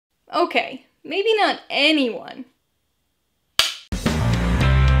Okay, maybe not anyone.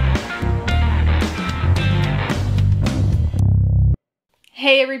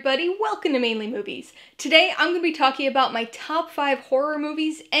 Hey everybody, welcome to Mainly Movies. Today I'm going to be talking about my top 5 horror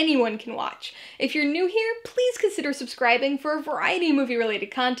movies anyone can watch. If you're new here, please consider subscribing for a variety of movie-related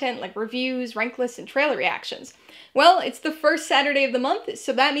content like reviews, rank lists, and trailer reactions. Well, it's the first Saturday of the month,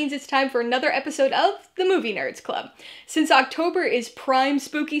 so that means it's time for another episode of the Movie Nerds Club. Since October is prime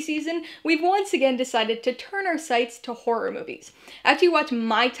spooky season, we've once again decided to turn our sights to horror movies. After you watch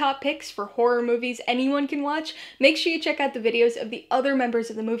my top picks for horror movies anyone can watch, make sure you check out the videos of the other members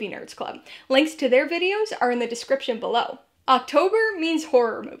of the Movie Nerds Club. Links to their videos are in the description below. October means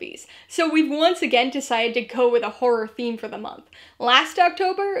horror movies, so we've once again decided to go with a horror theme for the month. Last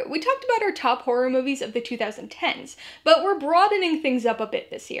October, we talked about our top horror movies of the 2010s, but we're broadening things up a bit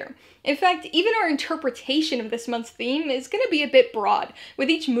this year. In fact, even our interpretation of this month's theme is going to be a bit broad,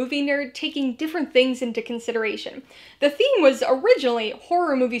 with each movie nerd taking different things into consideration. The theme was originally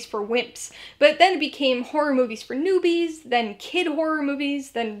horror movies for wimps, but then it became horror movies for newbies, then kid horror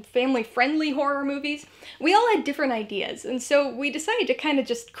movies, then family-friendly horror movies. We all had different ideas, and so we decided to kind of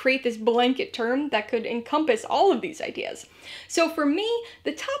just create this blanket term that could encompass all of these ideas. So for me,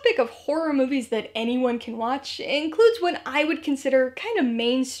 the topic of horror movies that anyone can watch includes what I would consider kind of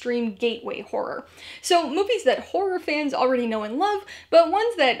mainstream gateway horror. So movies that horror fans already know and love, but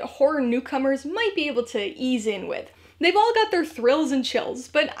ones that horror newcomers might be able to ease in with. They've all got their thrills and chills,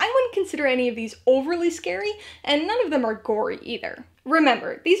 but I wouldn't consider any of these overly scary, and none of them are gory either.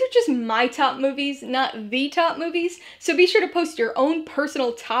 Remember, these are just my top movies, not the top movies, so be sure to post your own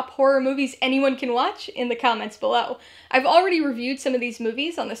personal top horror movies anyone can watch in the comments below. I've already reviewed some of these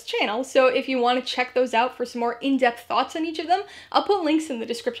movies on this channel, so if you want to check those out for some more in-depth thoughts on each of them, I'll put links in the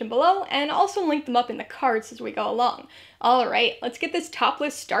description below, and also link them up in the cards as we go along. Alright, let's get this top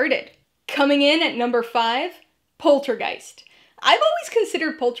list started. Coming in at number 5, Poltergeist. I've always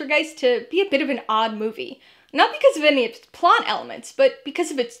considered Poltergeist to be a bit of an odd movie. Not because of any of its plot elements, but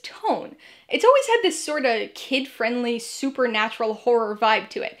because of its tone. It's always had this sort of kid-friendly, supernatural horror vibe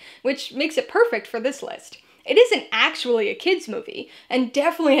to it, which makes it perfect for this list. It isn't actually a kid's movie, and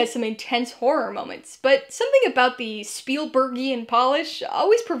definitely has some intense horror moments, but something about the Spielbergian polish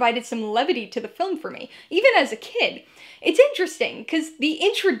always provided some levity to the film for me, even as a kid. It's interesting, because the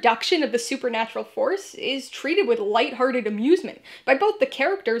introduction of the supernatural force is treated with lighthearted amusement by both the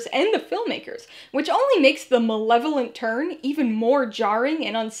characters and the filmmakers, which only makes the malevolent turn even more jarring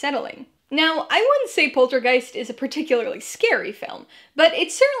and unsettling. Now, I wouldn't say Poltergeist is a particularly scary film, but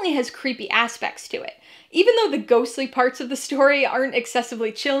it certainly has creepy aspects to it. Even though the ghostly parts of the story aren't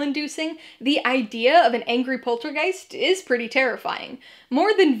excessively chill-inducing, the idea of an angry poltergeist is pretty terrifying.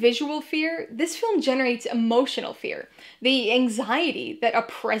 More than visual fear, this film generates emotional fear. The anxiety that a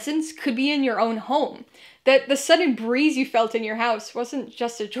presence could be in your own home. That the sudden breeze you felt in your house wasn't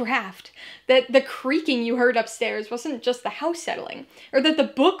just a draft. That the creaking you heard upstairs wasn't just the house settling. Or that the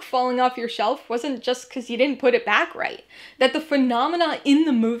book falling off your shelf wasn't just because you didn't put it back right. That the phenomena in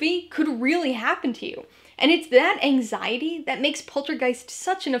the movie could really happen to you. And it's that anxiety that makes Poltergeist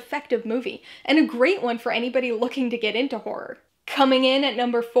such an effective movie, and a great one for anybody looking to get into horror. Coming in at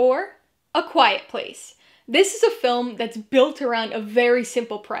number 4, A Quiet Place. This is a film that's built around a very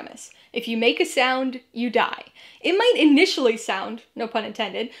simple premise. If you make a sound, you die. It might initially sound, no pun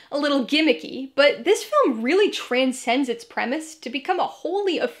intended, a little gimmicky, but this film really transcends its premise to become a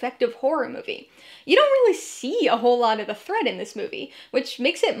wholly effective horror movie. You don't really see a whole lot of the threat in this movie, which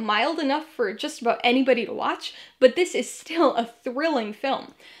makes it mild enough for just about anybody to watch, but this is still a thrilling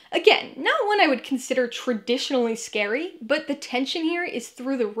film. Again, not one I would consider traditionally scary, but the tension here is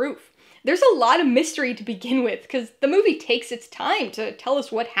through the roof. There's a lot of mystery to begin with, because the movie takes its time to tell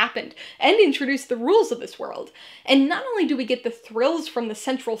us what happened and introduce the rules of this world. And not only do we get the thrills from the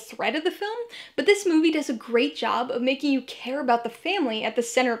central thread of the film, but this movie does a great job of making you care about the family at the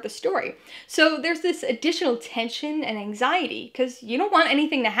center of the story. So there's this additional tension and anxiety, because you don't want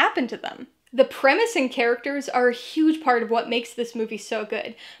anything to happen to them. The premise and characters are a huge part of what makes this movie so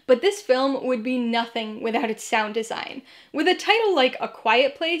good, but this film would be nothing without its sound design. With a title like A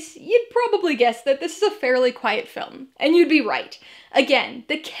Quiet Place, you'd probably guess that this is a fairly quiet film, and you'd be right. Again,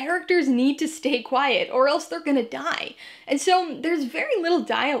 the characters need to stay quiet or else they're gonna die. And so there's very little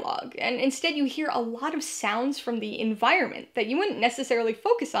dialogue, and instead you hear a lot of sounds from the environment that you wouldn't necessarily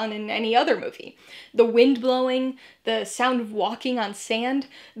focus on in any other movie. The wind blowing, the sound of walking on sand,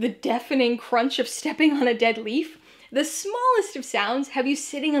 the deafening crunch of stepping on a dead leaf. The smallest of sounds have you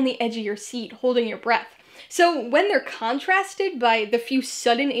sitting on the edge of your seat holding your breath. So when they're contrasted by the few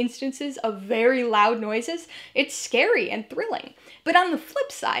sudden instances of very loud noises, it's scary and thrilling. But on the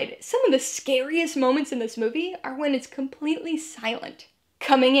flip side, some of the scariest moments in this movie are when it's completely silent.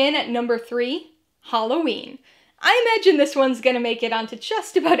 Coming in at number 3, Halloween. I imagine this one's gonna make it onto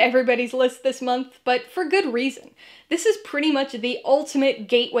just about everybody's list this month, but for good reason. This is pretty much the ultimate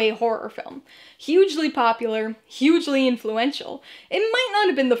gateway horror film. Hugely popular, hugely influential. It might not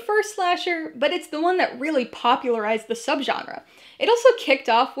have been the first slasher, but it's the one that really popularized the subgenre. It also kicked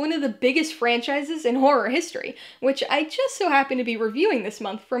off one of the biggest franchises in horror history, which I just so happen to be reviewing this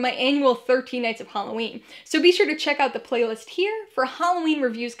month for my annual 13 Nights of Halloween. So be sure to check out the playlist here for Halloween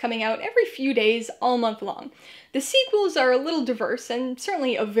reviews coming out every few days all month long. The sequels are a little diverse and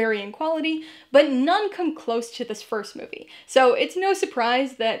certainly of varying quality, but none come close to this first movie, so it's no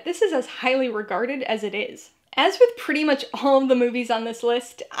surprise that this is as highly regarded as it is. As with pretty much all of the movies on this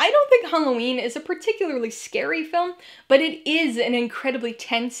list, I don't think Halloween is a particularly scary film, but it is an incredibly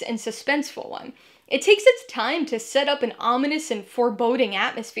tense and suspenseful one. It takes its time to set up an ominous and foreboding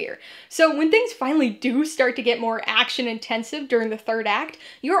atmosphere, so when things finally do start to get more action-intensive during the third act,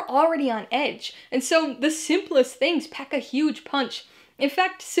 you're already on edge, and so the simplest things pack a huge punch. In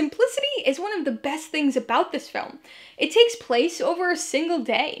fact, simplicity is one of the best things about this film. It takes place over a single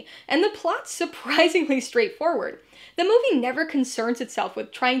day, and the plot's surprisingly straightforward. The movie never concerns itself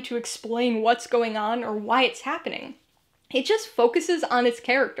with trying to explain what's going on or why it's happening. It just focuses on its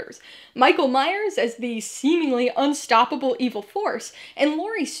characters. Michael Myers as the seemingly unstoppable evil force, and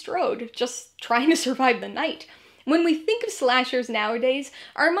Laurie Strode just trying to survive the night. When we think of slashers nowadays,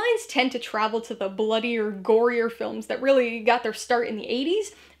 our minds tend to travel to the bloodier, gorier films that really got their start in the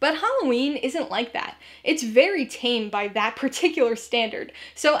 80s, but Halloween isn't like that. It's very tame by that particular standard,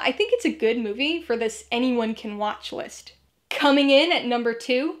 so I think it's a good movie for this anyone can watch list. Coming in at number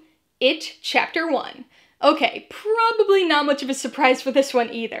 2, It Chapter 1. Okay, probably not much of a surprise for this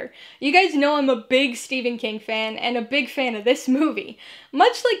one either. You guys know I'm a big Stephen King fan and a big fan of this movie.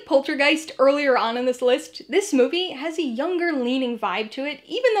 Much like Poltergeist earlier on in this list, this movie has a younger leaning vibe to it,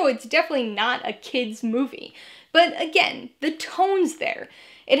 even though it's definitely not a kid's movie. But again, the tone's there.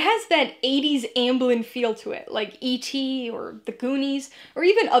 It has that 80s Amblin feel to it, like E.T. or The Goonies, or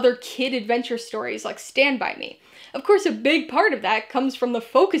even other kid adventure stories like Stand By Me. Of course, a big part of that comes from the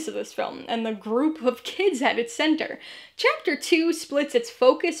focus of this film and the group of kids at its center. Chapter 2 splits its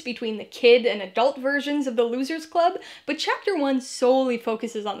focus between the kid and adult versions of the Losers Club, but Chapter 1 solely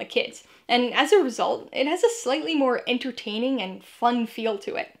focuses on the kids, and as a result, it has a slightly more entertaining and fun feel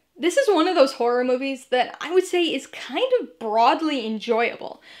to it. This is one of those horror movies that I would say is kind of broadly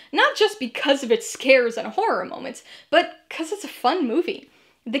enjoyable. Not just because of its scares and horror moments, but because it's a fun movie.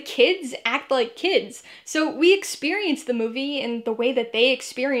 The kids act like kids, so we experience the movie in the way that they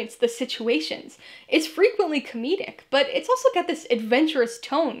experience the situations. It's frequently comedic, but it's also got this adventurous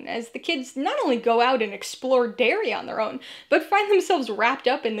tone as the kids not only go out and explore Derry on their own, but find themselves wrapped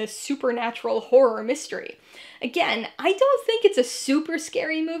up in this supernatural horror mystery. Again, I don't think it's a super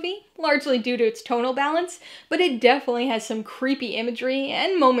scary movie, largely due to its tonal balance, but it definitely has some creepy imagery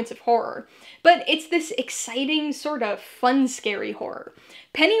and moments of horror. But it's this exciting, sort of fun, scary horror.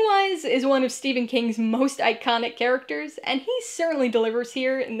 Pennywise is one of Stephen King's most iconic characters, and he certainly delivers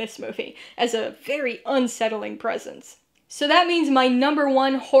here in this movie, as a very unsettling presence. So that means my number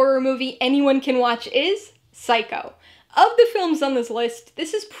 1 horror movie anyone can watch is Psycho. Of the films on this list,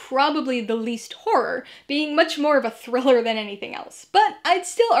 this is probably the least horror, being much more of a thriller than anything else, but I'd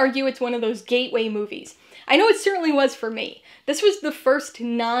still argue it's one of those gateway movies. I know it certainly was for me. This was the first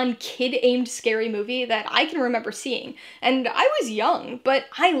non-kid-aimed scary movie that I can remember seeing, and I was young, but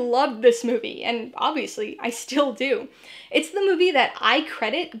I loved this movie, and obviously, I still do. It's the movie that I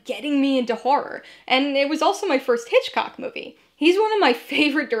credit getting me into horror, and it was also my first Hitchcock movie. He's one of my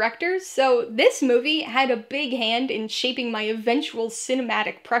favorite directors, so this movie had a big hand in shaping my eventual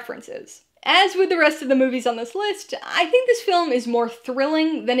cinematic preferences. As with the rest of the movies on this list, I think this film is more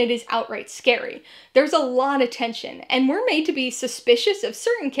thrilling than it is outright scary. There's a lot of tension, and we're made to be suspicious of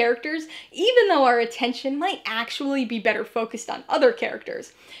certain characters, even though our attention might actually be better focused on other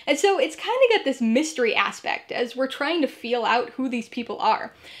characters. And so it's kind of got this mystery aspect as we're trying to feel out who these people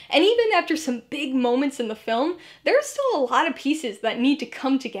are. And even after some big moments in the film, there are still a lot of pieces that need to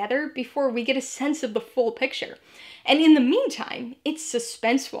come together before we get a sense of the full picture. And in the meantime, it's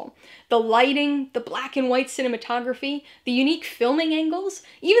suspenseful. The lighting, the black and white cinematography, the unique filming angles,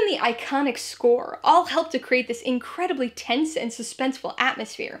 even the iconic score all help to create this incredibly tense and suspenseful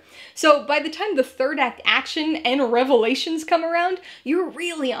atmosphere. So by the time the third act action and revelations come around, you're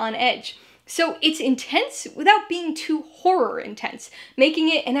really on edge. So it's intense without being too horror intense, making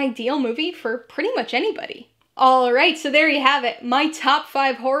it an ideal movie for pretty much anybody. Alright, so there you have it, my top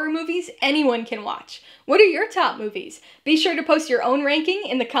 5 horror movies anyone can watch. What are your top movies? Be sure to post your own ranking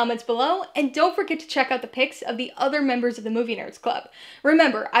in the comments below, and don't forget to check out the pics of the other members of the Movie Nerds Club.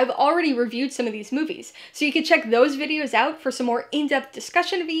 Remember, I've already reviewed some of these movies, so you can check those videos out for some more in-depth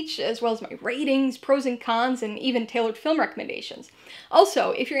discussion of each, as well as my ratings, pros and cons, and even tailored film recommendations.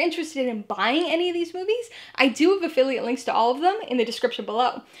 Also, if you're interested in buying any of these movies, I do have affiliate links to all of them in the description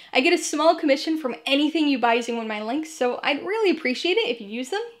below. I get a small commission from anything you buy using one of my links, so I'd really appreciate it if you use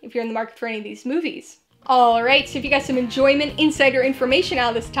them if you're in the market for any of these movies. Alright, so if you got some enjoyment, insider information out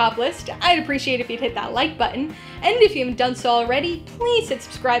of this top list, I'd appreciate it if you'd hit that like button. And if you haven't done so already, please hit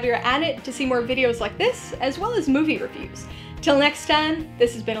subscribe or add it to see more videos like this, as well as movie reviews. Till next time,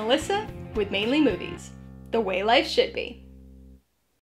 this has been Alyssa with Mainly Movies, the way life should be.